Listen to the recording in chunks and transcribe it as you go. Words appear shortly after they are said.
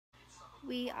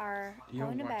We are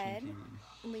going to bed.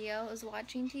 Leo is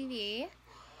watching TV.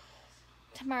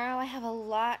 Tomorrow I have a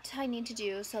lot I need to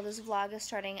do, so this vlog is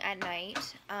starting at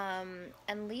night.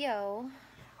 And Leo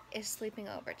is sleeping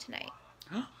over tonight.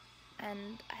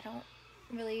 And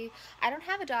I don't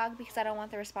have a dog because I don't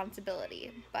want the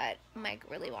responsibility, but Mike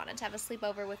really wanted to have a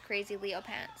sleepover with crazy Leo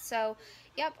pants. So,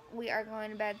 yep, we are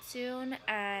going to bed soon,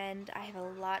 and I have a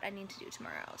lot I need to do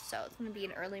tomorrow, so it's going to be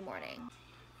an early morning.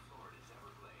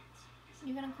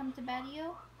 You gonna come to bed,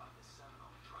 you?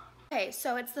 Okay,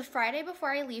 so it's the Friday before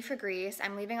I leave for Greece.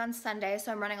 I'm leaving on Sunday,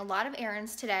 so I'm running a lot of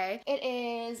errands today. It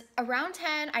is around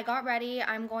 10, I got ready.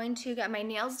 I'm going to get my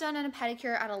nails done and a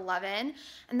pedicure at 11,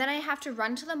 and then I have to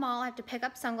run to the mall. I have to pick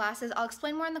up sunglasses. I'll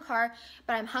explain more in the car,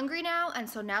 but I'm hungry now, and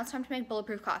so now it's time to make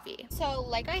bulletproof coffee. So,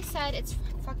 like I said, it's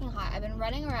fucking hot. I've been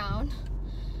running around.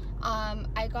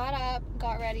 I got up,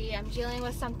 got ready. I'm dealing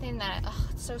with something that,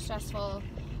 it's so stressful.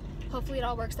 Hopefully it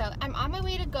all works out. I'm on my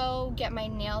way to go get my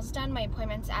nails done. My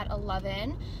appointment's at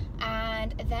 11.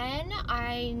 And then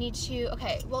I need to,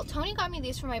 okay, well, Tony got me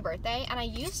these for my birthday, and I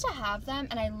used to have them,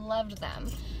 and I loved them.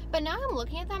 But now I'm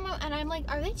looking at them, and I'm like,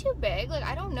 are they too big? Like,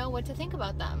 I don't know what to think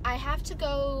about them. I have to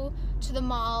go to the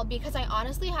mall because I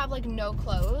honestly have, like, no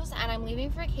clothes, and I'm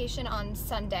leaving for vacation on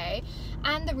Sunday.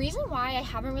 And the reason why I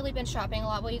haven't really been shopping a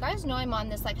lot, well, you guys know I'm on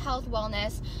this, like, health,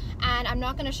 wellness, and I'm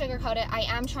not gonna sugarcoat it. I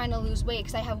am trying to lose weight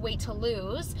because I have weight to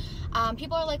lose.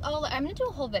 People are like, oh, I'm gonna do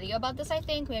a whole video about this, I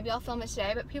think. Maybe I'll film it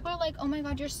today. But people are like, oh my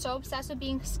God, you're so obsessed with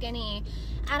being skinny.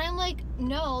 And I'm like,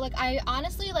 no, like, I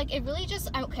honestly, like, it really just,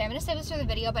 okay, I'm gonna say this for the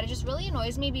video, but it just really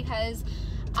annoys me because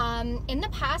in the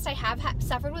past I have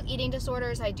suffered with eating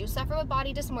disorders. I do suffer with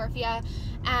body dysmorphia,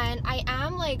 and I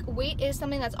am like, weight is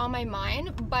something that's on my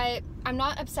mind, but I'm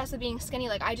not obsessed with being skinny.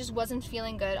 Like, I just wasn't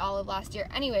feeling good all of last year.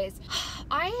 Anyways,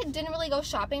 I didn't really go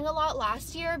shopping a lot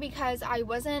last year because I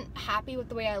wasn't happy with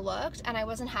the way I looked, and I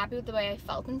wasn't happy with the way I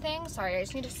felt and things. Sorry, I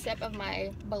just need a sip of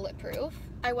my bulletproof.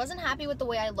 I wasn't happy with the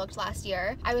way I looked last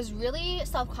year. I was really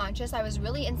self-conscious. I was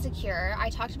really insecure. I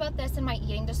talked about this in my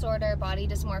eating disorder, body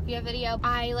dysmorphia video.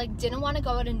 I like didn't want to go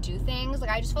out and do things.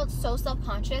 Like, I just felt so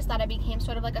self-conscious that I became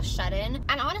sort of like a shut-in.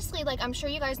 And honestly, like, I'm sure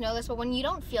you guys know this, but when you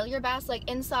don't feel your best, like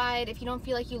inside, if you don't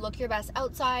feel like you look your best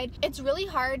outside, it's really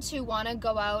hard to want to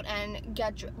go out and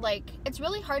get, like, it's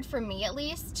really hard for me at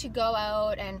least to go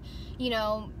out and, you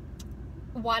know,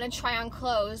 want to try on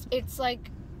clothes. It's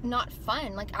like not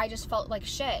fun. Like, I just felt like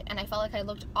shit, and I felt like I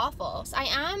looked awful. So I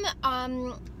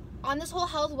am on this whole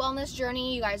health wellness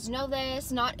journey. You guys know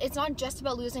this. It's not just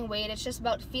about losing weight, it's just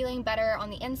about feeling better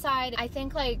on the inside. I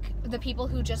think like the people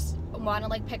who just want to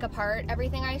like pick apart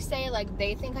everything I say, like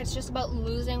they think it's just about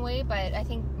losing weight, but I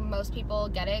think most people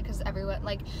get it because everyone,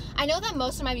 like, I know that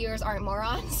most of my viewers aren't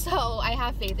morons, so I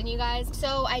have faith in you guys.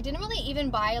 So I didn't really even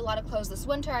buy a lot of clothes this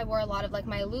winter. I wore a lot of like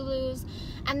my Lulus,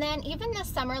 and then even this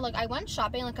summer, like, I went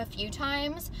shopping like a few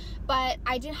times, but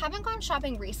I haven't gone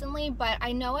shopping recently. But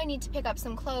I know I need to pick up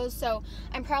some clothes, so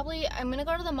I'm gonna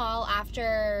go to the mall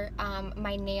after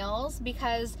my nails,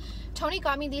 because Tony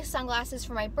got me these sunglasses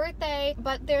for my birthday,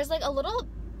 but there's like a little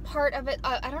part of it,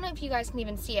 I don't know if you guys can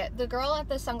even see it. The girl at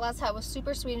the sunglass hut was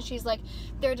super sweet, and she's like,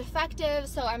 they're defective,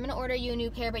 so I'm gonna order you a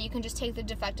new pair, but you can just take the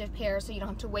defective pair so you don't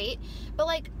have to wait. But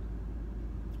like,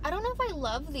 I don't know if I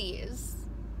love these.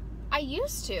 I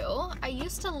used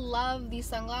to love these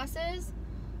sunglasses,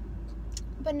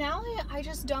 but now I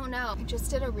just don't know. I just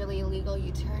did a really illegal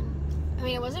U-turn. I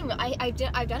mean, it wasn't, I've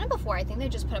done it before. I think they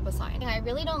just put up a sign. And I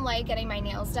really don't like getting my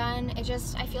nails done. I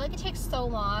feel like it takes so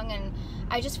long, and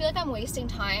I just feel like I'm wasting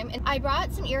time. And I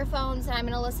brought some earphones, and I'm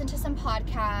gonna listen to some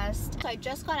podcasts. So I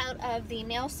just got out of the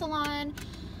nail salon.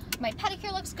 My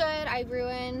pedicure looks good. I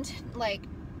ruined like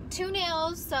 2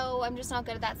 nails, so I'm just not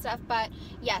good at that stuff. But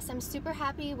yes, I'm super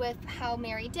happy with how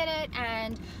Mary did it.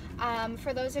 And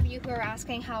for those of you who are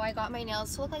asking how I got my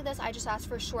nails to look like this, I just asked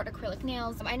for short acrylic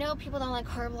nails. I know people don't like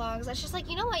car vlogs. That's just like,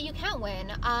 you know what, you can't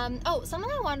win. Oh, something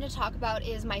I wanted to talk about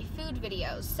is my food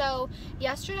videos. So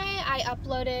yesterday I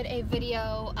uploaded a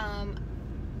video,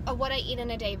 a what I eat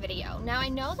in a day video. Now I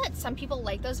know that some people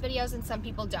like those videos and some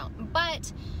people don't,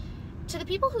 but to the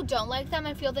people who don't like them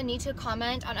and feel the need to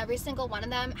comment on every single one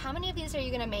of them, how many of these are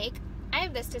you gonna make? I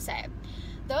have this to say.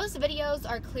 Those videos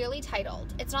are clearly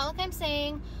titled. It's not like I'm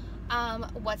saying,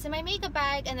 what's in my makeup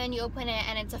bag, and then you open it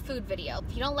and it's a food video.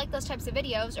 If you don't like those types of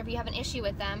videos, or if you have an issue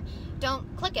with them,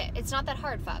 don't click it. It's not that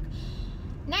hard, fuck.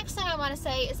 Next thing I want to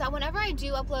say is that whenever I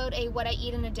do upload a what I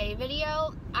eat in a day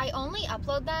video, I only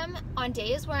upload them on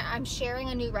days where I'm sharing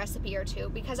a new recipe or two,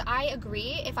 because I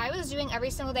agree, if I was doing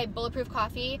every single day bulletproof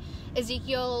coffee,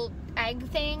 Ezekiel egg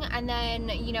thing, and then,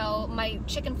 you know, my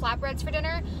chicken flatbreads for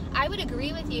dinner, I would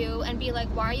agree with you and be like,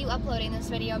 why are you uploading this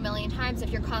video a million times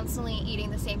if you're constantly eating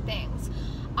the same things?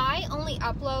 I only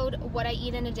upload what I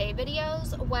eat in a day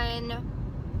videos when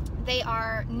they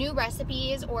are new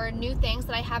recipes or new things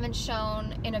that I haven't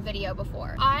shown in a video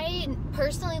before. I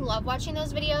personally love watching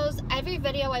those videos. Every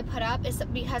video I put up is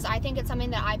because I think it's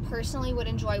something that I personally would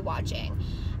enjoy watching.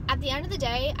 At the end of the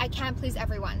day, I can't please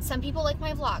everyone. Some people like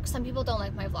my vlogs, some people don't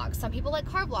like my vlogs. Some people like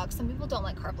car vlogs, some people don't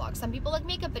like car vlogs. Some people like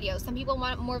makeup videos, some people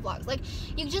want more vlogs. Like,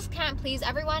 you just can't please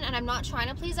everyone, and I'm not trying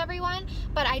to please everyone,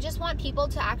 but I just want people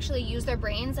to actually use their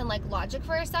brains and like logic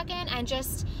for a second and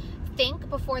just think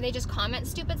before they just comment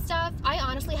stupid stuff. I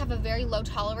honestly have a very low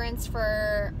tolerance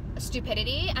for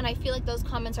stupidity, and I feel like those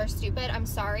comments are stupid. I'm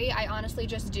sorry, I honestly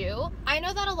just do. I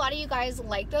know that a lot of you guys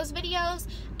like those videos,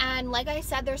 and like I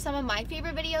said, they're some of my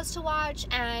favorite videos to watch,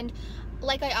 and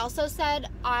like I also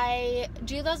said, I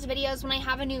do those videos when I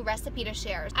have a new recipe to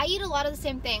share. I eat a lot of the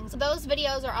same things. Those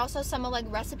videos are also some of like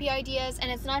recipe ideas, and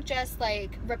it's not just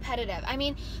like repetitive. I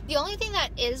mean, the only thing that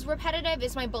is repetitive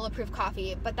is my bulletproof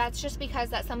coffee, but that's just because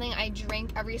that's something I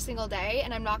drink every single day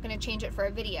and I'm not going to change it for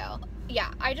a video.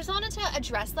 Yeah, I just wanted to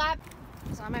address that. I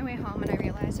was on my way home and I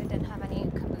realized I didn't have any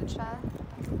kombucha,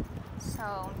 so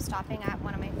I'm stopping at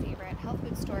one of my favorite health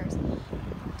food stores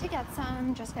to get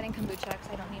some. Just getting kombucha because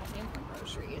I don't need any more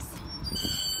groceries.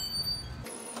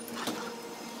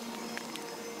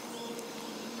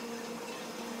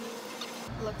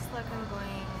 Looks like I'm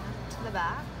going to the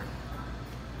back.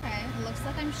 Okay, looks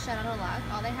like I'm shut out of luck.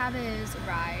 All they have is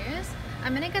rice.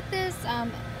 I'm gonna get this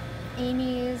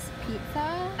Amy's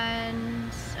pizza,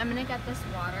 and I'm gonna get this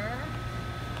water.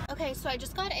 Okay, so I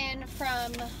just got in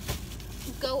from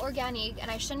Go Organic,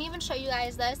 and I shouldn't even show you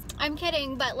guys this. I'm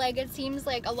kidding, but like, it seems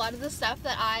like a lot of the stuff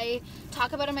that I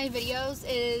talk about in my videos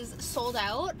is sold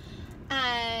out,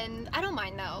 and I don't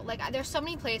mind though. Like, there's so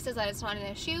many places that it's not an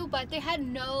issue, but they had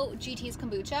no GT's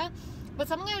kombucha. But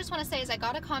something I just want to say is I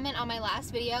got a comment on my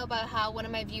last video about how one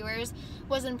of my viewers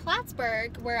was in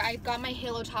Plattsburgh, where I got my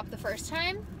Halo Top the first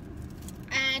time,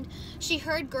 and she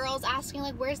heard girls asking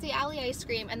like, where's the Allie ice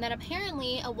cream? And then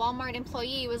apparently a Walmart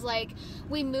employee was like,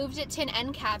 we moved it to an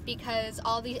end cap because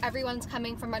everyone's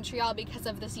coming from Montreal because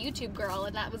of this YouTube girl,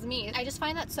 and that was me. I just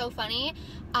find that so funny.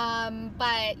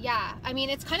 But yeah, I mean,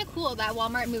 it's kind of cool that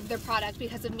Walmart moved their product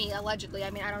because of me, allegedly. I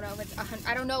mean, I don't know if it's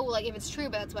I don't know like if it's true,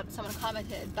 but that's what someone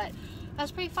commented. But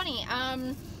that's pretty funny.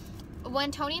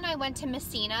 When Tony and I went to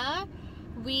Messina,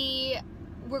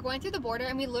 we're going through the border,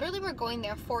 and we literally were going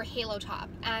there for Halo Top.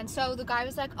 And so the guy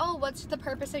was like, oh, what's the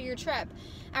purpose of your trip?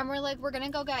 And we're like, we're gonna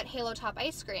go get Halo Top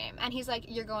ice cream. And he's like,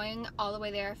 you're going all the way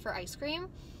there for ice cream?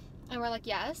 And we're like,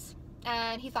 yes.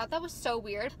 And he thought that was so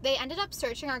weird. They ended up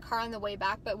searching our car on the way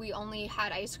back, but we only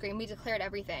had ice cream. We declared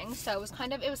everything. So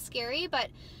it was scary, but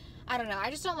I don't know. I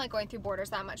just don't like going through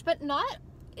borders that much. But not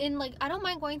in like, I don't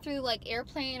mind going through like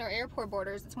airplane or airport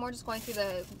borders. It's more just going through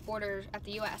the border at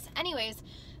the US. Anyways,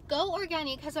 Go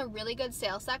Organic has a really good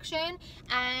sales section,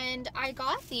 and I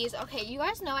got these. Okay, you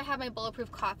guys know I have my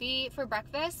bulletproof coffee for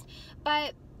breakfast,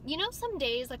 but you know, some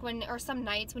days like or some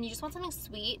nights when you just want something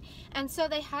sweet, and so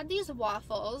they had these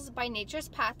waffles by Nature's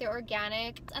Path. They're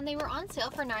organic, and they were on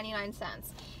sale for 99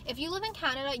 cents. If you live in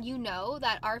Canada, you know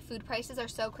that our food prices are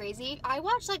so crazy. I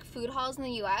watch like food hauls in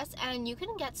the US, and you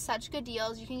can get such good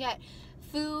deals. You can get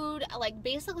food like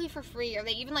basically for free, or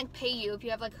they even like pay you if you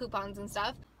have like coupons and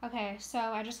stuff. Okay, so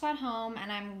I just got home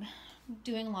and I'm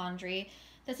doing laundry.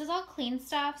 This is all clean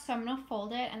stuff, so I'm gonna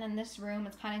fold it, and then this room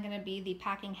is kind of gonna be the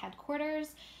packing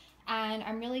headquarters, and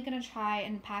I'm really gonna try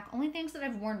and pack only things that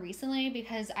I've worn recently,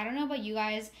 because I don't know about you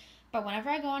guys, but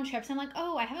whenever I go on trips, I'm like,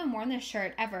 oh, I haven't worn this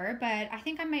shirt ever, but I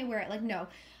think I might wear it. Like, no,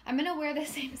 I'm gonna wear the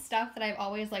same stuff that I've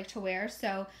always liked to wear.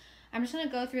 So I'm just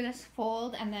gonna go through this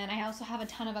fold, and then I also have a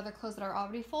ton of other clothes that are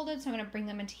already folded, so I'm gonna bring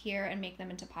them into here and make them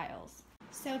into piles.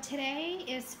 So today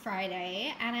is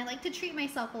Friday, and I like to treat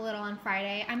myself a little on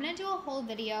Friday. I'm gonna do a whole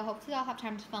video. Hopefully I'll have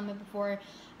time to film it before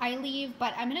I leave,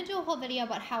 but I'm gonna do a whole video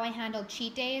about how I handle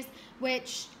cheat days,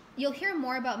 which you'll hear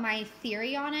more about my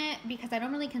theory on it, because I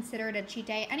don't really consider it a cheat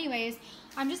day. Anyways,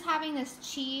 I'm just having this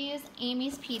cheese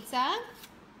Amy's pizza.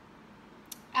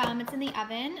 It's in the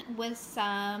oven with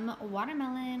some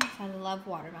watermelon. I love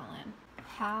watermelon.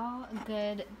 How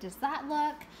good does that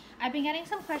look? I've been getting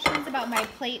some questions about my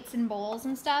plates and bowls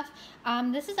and stuff.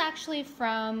 This is actually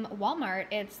from Walmart.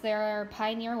 It's their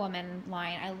Pioneer Woman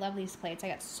line. I love these plates. I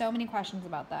get so many questions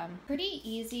about them. Pretty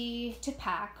easy to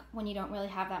pack when you don't really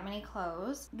have that many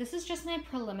clothes. This is just my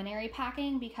preliminary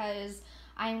packing because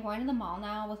I'm going to the mall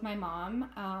now with my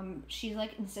mom. She's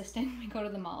like insisting we go to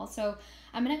the mall. So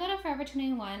I'm gonna go to Forever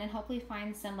 21 and hopefully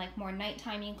find some like more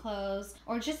nighttime clothes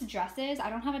or just dresses. I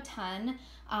don't have a ton.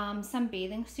 Some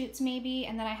bathing suits maybe.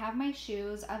 And then I have my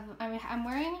shoes. I'm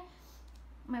wearing, oh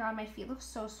my God, my feet look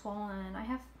so swollen. I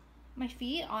have my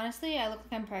feet, honestly, I look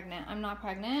like I'm pregnant. I'm not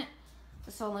pregnant.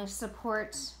 So only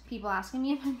support people asking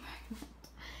me if I'm pregnant.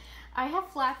 I have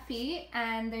flat feet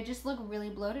and they just look really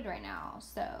bloated right now,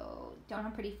 so don't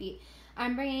have pretty feet.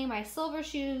 I'm bringing my silver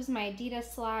shoes, my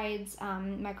Adidas slides,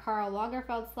 my Karl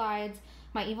Lagerfeld slides,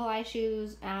 my Evil Eye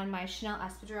shoes, and my Chanel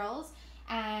espadrilles.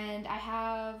 And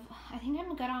I think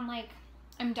I'm good on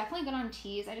I'm definitely good on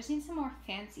tees. I just need some more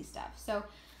fancy stuff. So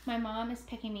my mom is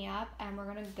picking me up and we're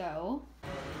gonna go.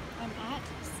 I'm at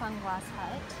Sunglass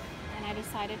Hut. And I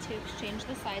decided to exchange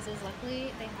the sizes.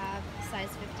 Luckily, they have size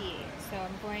 58, so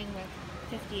I'm going with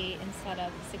 58 instead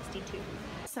of 62.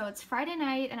 So it's Friday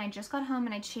night, and I just got home,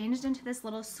 and I changed into this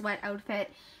little sweat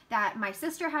outfit that my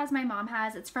sister has, my mom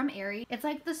has. It's from Aerie. It's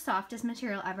like the softest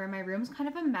material ever. My room's kind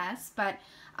of a mess, but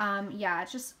yeah,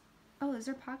 it's just, oh, is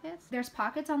there pockets? There's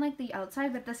pockets on like the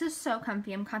outside, but this is so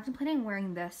comfy. I'm contemplating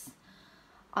wearing this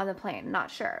on the plane, not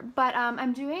sure. But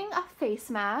I'm doing a face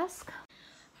mask.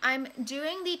 I'm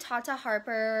doing the Tata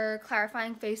Harper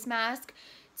clarifying face mask.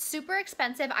 Super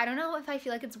expensive. I don't know if I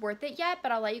feel like it's worth it yet,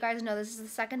 but I'll let you guys know this is the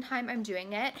second time I'm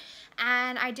doing it.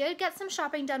 And I did get some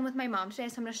shopping done with my mom today,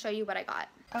 so I'm going to show you what I got.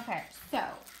 Okay, so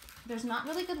there's not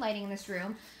really good lighting in this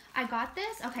room. I got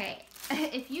this, okay,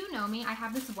 if you know me, I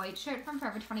have this white shirt from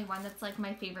Forever 21 that's like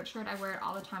my favorite shirt. I wear it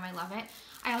all the time. I love it.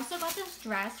 I also got this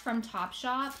dress from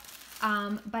Topshop.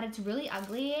 But it's really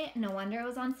ugly. No wonder it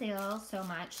was on sale so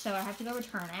much, so I have to go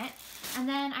return it. And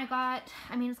then I got,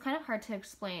 I mean, it's kind of hard to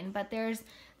explain, but there's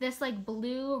this like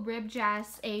blue rib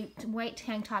dress, a white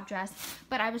tank top dress,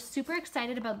 but I was super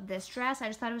excited about this dress. I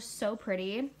just thought it was so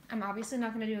pretty. I'm obviously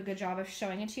not going to do a good job of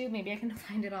showing it to you. Maybe I can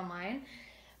find it online.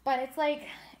 But it's like,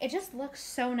 it just looks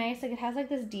so nice. Like it has like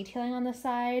this detailing on the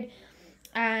side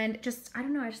and just, I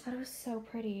don't know, I just thought it was so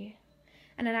pretty.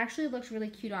 And it actually looks really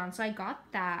cute on. So I got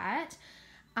that.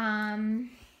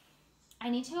 I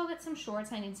need to go get some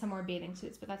shorts. I need some more bathing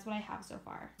suits, but that's what I have so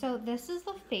far. So this is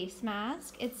the face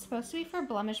mask. It's supposed to be for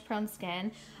blemish prone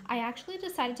skin. I actually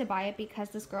decided to buy it because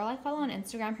this girl I follow on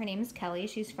Instagram, her name is Kelly.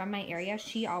 She's from my area.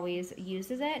 She always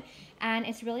uses it and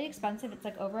it's really expensive. It's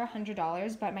like over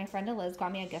 $100, but my friend Liz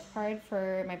got me a gift card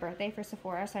for my birthday for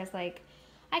Sephora. So I was like,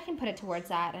 I can put it towards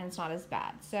that and it's not as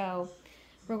bad. So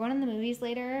we're going to the movies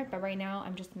later, but right now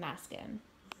I'm just masking.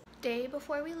 Day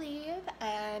before we leave,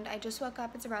 and I just woke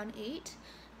up. It's around 8,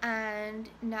 and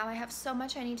now I have so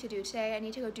much I need to do today. I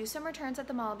need to go do some returns at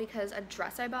the mall because a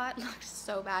dress I bought looked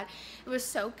so bad. It was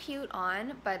so cute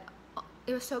on, but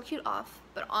it was so cute off,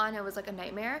 but on it was like a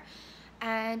nightmare.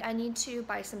 And I need to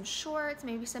buy some shorts,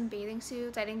 maybe some bathing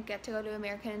suits. I didn't get to go to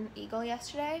American Eagle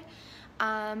yesterday.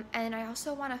 And I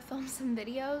also want to film some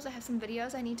videos. I have some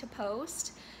videos I need to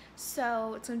post.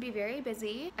 So it's going to be very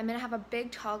busy. I'm going to have a big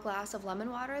tall glass of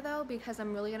lemon water though, because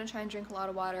I'm really going to try and drink a lot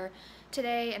of water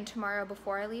today and tomorrow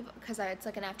before I leave, because it's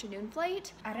like an afternoon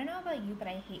flight. I don't know about you, but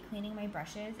I hate cleaning my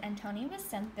brushes. And Tony was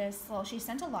sent this, well, she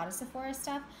sent a lot of Sephora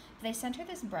stuff, but they sent her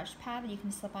this brush pad that you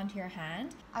can slip onto your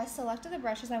hand. I selected the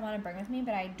brushes I want to bring with me,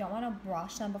 but I don't want to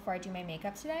wash them before I do my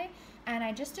makeup today. And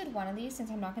I just did one of these since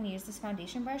I'm not going to use this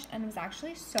foundation brush, and it was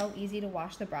actually so easy to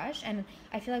wash the brush, and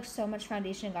I feel like so much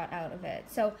foundation got out of it.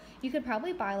 So you could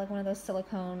probably buy like one of those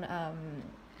silicone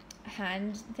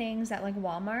hand things at like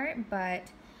Walmart, but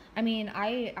I mean,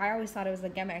 I always thought it was a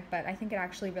gimmick, but I think it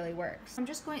actually really works. I'm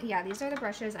just going, yeah, these are the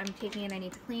brushes I'm taking and I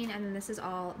need to clean, and then this is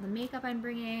all the makeup I'm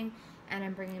bringing, and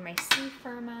I'm bringing my C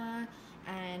Firma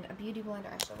and a beauty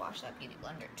blender. I should wash that beauty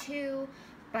blender too.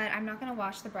 But I'm not going to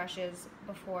wash the brushes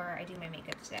before I do my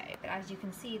makeup today. But as you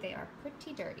can see, they are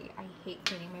pretty dirty. I hate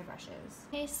cleaning my brushes.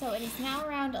 Okay, so it is now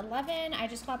around 11. I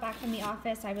just got back from the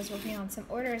office. I was working on some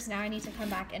orders. Now I need to come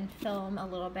back and film a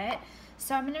little bit.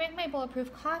 So I'm going to make my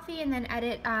bulletproof coffee and then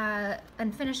edit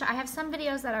and finish. I have some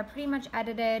videos that are pretty much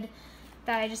edited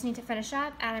that I just need to finish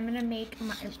up. And I'm going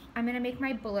to make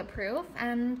my bulletproof.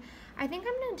 And I think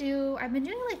I've been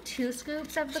doing like 2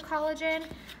 scoops of the collagen.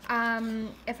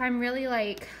 If I'm really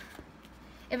like,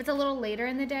 if it's a little later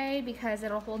in the day, because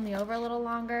it'll hold me over a little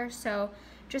longer. So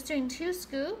just doing 2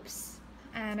 scoops,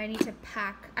 and I need to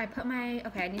pack, I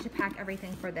need to pack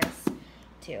everything for this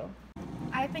too.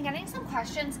 I've been getting some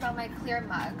questions about my clear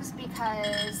mugs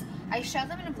because I show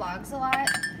them in vlogs a lot.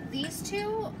 These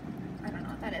two, I don't know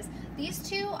what that is. These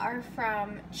two are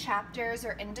from Chapters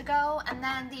or Indigo, and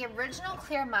then the original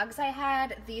clear mugs I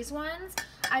had, these ones,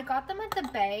 I got them at the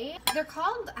Bay. They're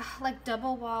called like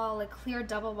double wall, like clear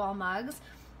double wall mugs.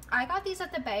 I got these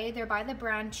at the Bay. They're by the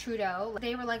brand Trudeau.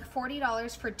 They were like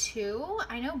 $40 for two.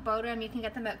 I know Bodum, you can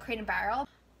get them at Crate and Barrel.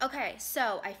 Okay,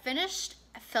 so I finished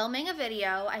filming a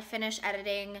video. I finished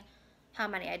editing how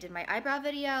many? I did my eyebrow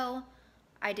video.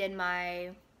 I did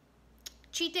my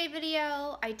cheat day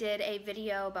video. I did a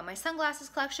video about my sunglasses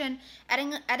collection,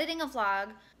 editing a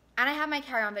vlog, and I have my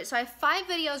carry-on video. So I have 5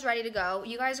 videos ready to go.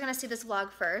 You guys are gonna see this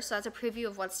vlog first, so that's a preview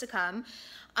of what's to come.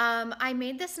 I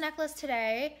made this necklace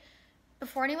today.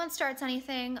 Before anyone starts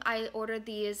anything, I ordered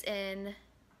these in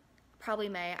probably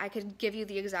May. I could give you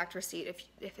the exact receipt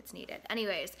if it's needed.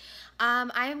 Anyways,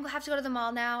 I have to go to the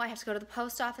mall now. I have to go to the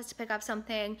post office to pick up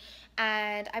something,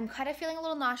 and I'm kind of feeling a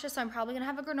little nauseous, so I'm probably gonna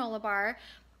have a granola bar,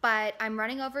 but I'm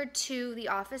running over to the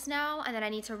office now, and then I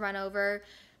need to run over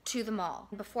to the mall.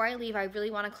 Before I leave, I really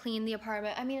want to clean the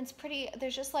apartment. I mean, it's pretty,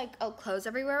 there's just like clothes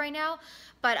everywhere right now,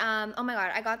 but oh my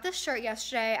god, I got this shirt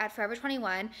yesterday at Forever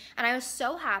 21, and I was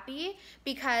so happy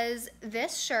because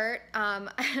this shirt,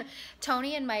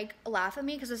 Tony and Mike laugh at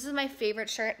me because this is my favorite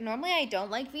shirt. Normally I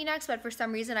don't like v-necks, but for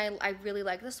some reason I really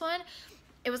like this one.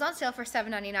 It was on sale for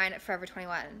 $7.99 at Forever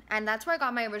 21, and that's where I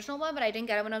got my original one, but I didn't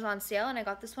get it when it was on sale, and I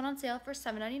got this one on sale for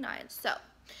 $7.99, so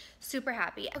super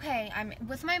happy. Okay, I'm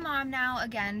with my mom now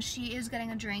again. She is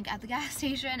getting a drink at the gas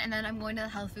station, and then I'm going to the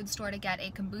health food store to get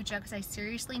a kombucha because I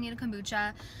seriously need a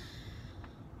kombucha.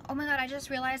 Oh my god, I just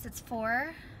realized it's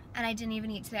 4 and I didn't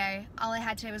even eat today. All I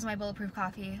had today was my bulletproof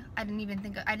coffee. I didn't even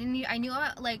think, I knew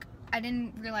like, I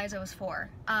didn't realize it was 4.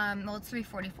 Well, it's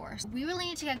 3:44. So we really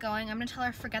need to get going. I'm gonna tell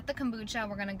her, forget the kombucha.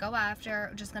 We're gonna go after.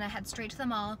 We're just gonna head straight to the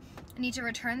mall. I need to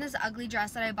return this ugly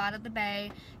dress that I bought at the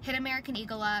Bay, hit American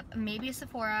Eagle up, maybe a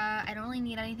Sephora. I don't really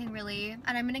need anything really.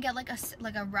 And I'm gonna get like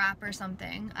a wrap or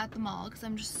something at the mall because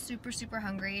I'm just super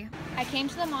hungry. I came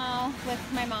to the mall with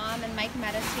my mom, and Mike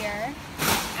met us here.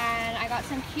 And I got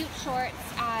some cute shorts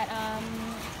at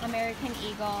American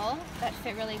Eagle that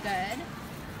fit really good.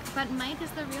 But Mike is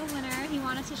the real winner. He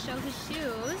wanted to show his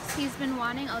shoes. He's been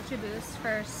wanting Ultra Boost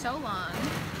for so long.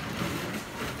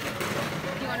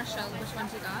 You want to show which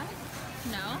ones you got?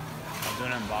 No? I'll do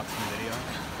an unboxing video.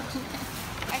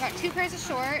 I got 2 pairs of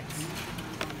shorts,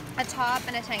 a top,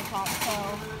 and a tank top.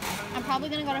 So I'm probably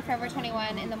going to go to Forever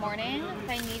 21 in the morning.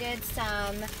 I needed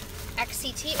some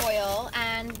XCT oil,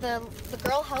 and the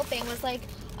girl helping was like,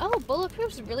 oh,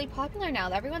 Bulletproof's really popular now.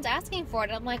 Everyone's asking for it.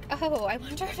 And I'm like, oh, I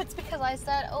wonder if it's because I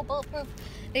said, oh, Bulletproof.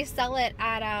 They sell it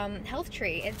at Health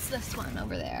Tree. It's this one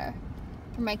over there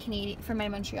for my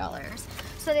Montrealers.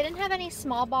 So they didn't have any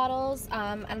small bottles,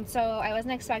 and so I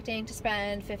wasn't expecting to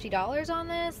spend $50 on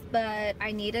this, but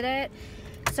I needed it.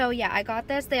 So yeah, I got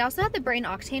this. They also had the Brain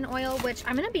Octane oil, which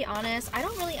I'm gonna be honest, I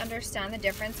don't really understand the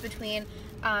difference between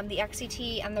the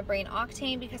XCT and the Brain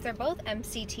Octane because they're both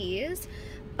MCTs.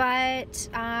 But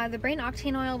the Brain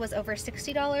Octane oil was over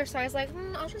 $60, so I was like,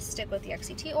 I'll just stick with the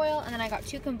XCT oil. And then I got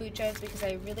 2 kombuchas because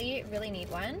I really need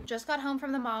one. Just got home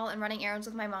from the mall and running errands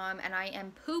with my mom, and I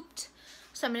am pooped.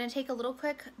 So I'm gonna take a little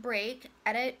quick break,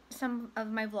 edit some of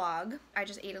my vlog. I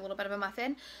just ate a little bit of a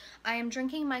muffin. I am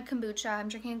drinking my kombucha. I'm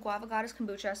drinking Guava Goddess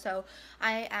kombucha, so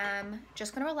I am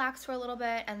just gonna relax for a little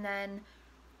bit and then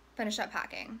finish up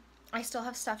packing. I still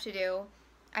have stuff to do.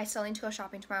 I still need to go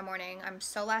shopping tomorrow morning. I'm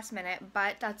so last minute,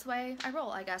 but that's the way I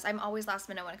roll, I guess. I'm always last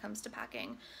minute when it comes to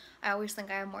packing. I always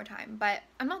think I have more time, but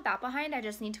I'm not that behind. I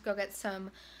just need to go get some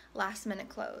last minute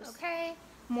clothes. Okay,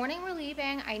 morning we're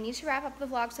leaving. I need to wrap up the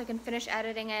vlog so I can finish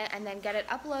editing it and then get it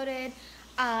uploaded.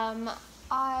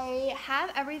 I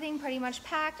have everything pretty much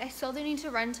packed. I still do need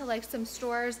to run to like some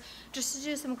stores just to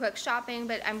do some quick shopping,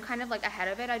 but I'm kind of like ahead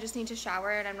of it. I just need to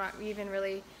shower and I'm not even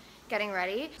really getting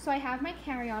ready. So I have my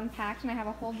carry-on packed, and I have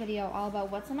a whole video all about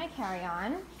what's in my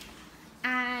carry-on.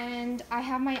 And I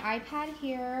have my iPad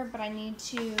here, but I need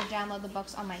to download the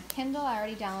books on my Kindle. I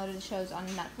already downloaded the shows on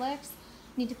Netflix.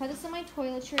 Need to put this in my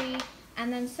toiletry.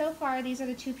 And then so far, these are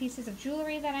the 2 pieces of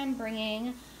jewelry that I'm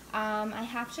bringing. I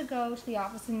have to go to the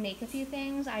office and make a few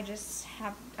things. I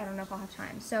don't know if I'll have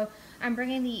time. So I'm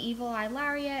bringing the Evil Eye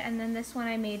Lariat, and then this one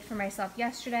I made for myself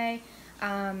yesterday. So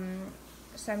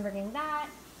I'm bringing that.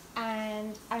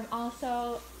 And I'm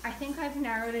also, I think I've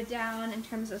narrowed it down in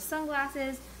terms of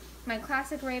sunglasses. My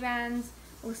classic Ray-Bans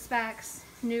with specs,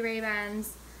 new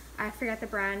Ray-Bans, I forget the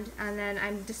brand, and then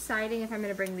I'm deciding if I'm going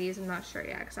to bring these. I'm not sure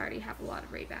yet because I already have a lot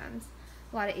of Ray-Bans,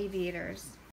 a lot of aviators.